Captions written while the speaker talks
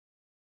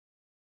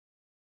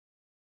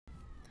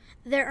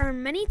There are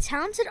many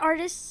talented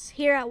artists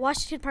here at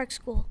Washington Park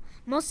School.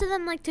 Most of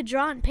them like to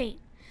draw and paint.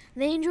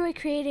 They enjoy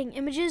creating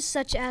images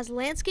such as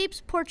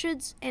landscapes,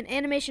 portraits, and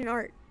animation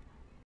art.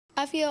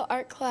 I feel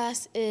art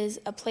class is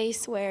a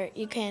place where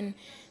you can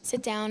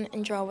sit down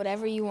and draw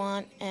whatever you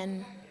want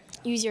and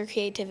use your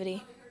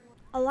creativity.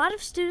 A lot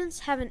of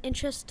students have an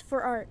interest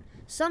for art.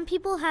 Some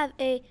people have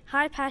a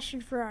high passion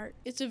for art.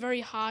 It's a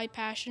very high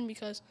passion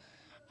because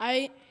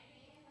I've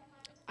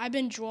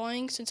been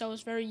drawing since I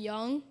was very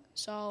young,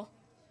 so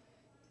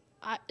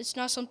it's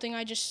not something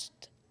I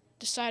just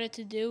decided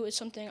to do. It's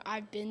something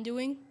I've been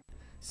doing.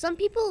 Some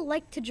people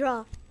like to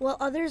draw, while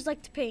others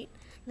like to paint.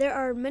 There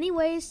are many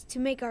ways to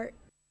make art.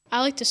 I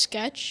like to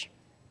sketch,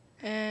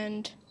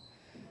 and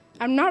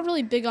I'm not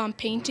really big on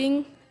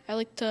painting. I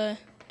like to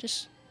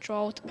just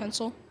draw with a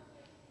pencil.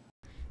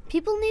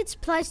 People need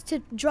supplies to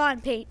draw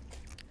and paint.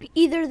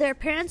 Either their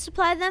parents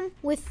supply them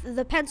with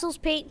the pencils,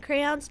 paint,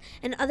 crayons,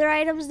 and other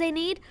items they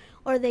need,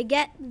 or they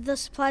get the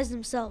supplies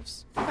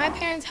themselves. My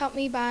parents help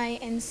me by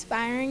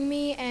inspiring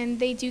me, and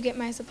they do get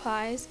my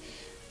supplies.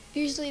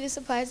 Usually the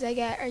supplies I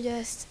get are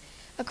just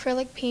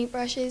acrylic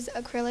paintbrushes,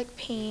 acrylic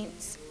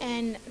paints,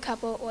 and a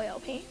couple oil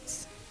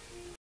paints.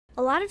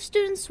 A lot of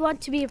students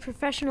want to be a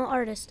professional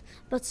artist,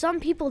 but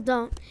some people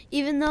don't,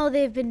 even though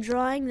they've been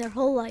drawing their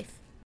whole life.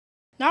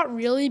 Not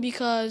really,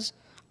 because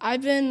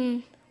I've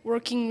been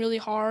working really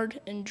hard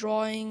and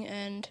drawing,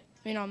 and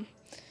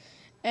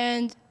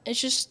and it's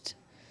just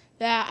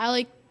that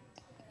I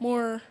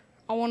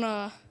want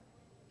to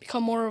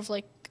become more of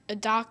like a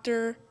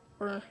doctor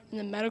or in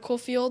the medical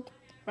field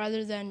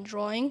rather than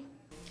drawing.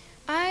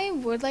 I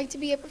would like to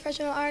be a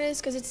professional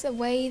artist because it's a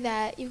way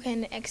that you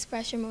can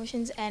express your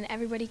emotions and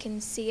everybody can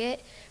see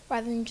it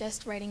rather than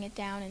just writing it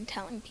down and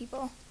telling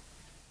people.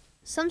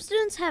 Some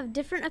students have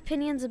different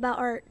opinions about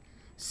art.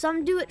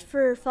 Some do it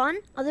for fun,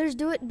 others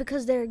do it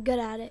because they're good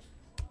at it.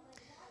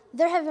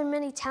 There have been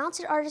many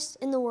talented artists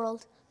in the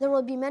world. There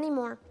will be many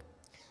more.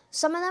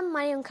 Some of them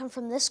might even come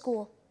from this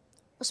school.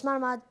 Usman,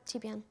 Ahmad,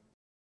 TPN.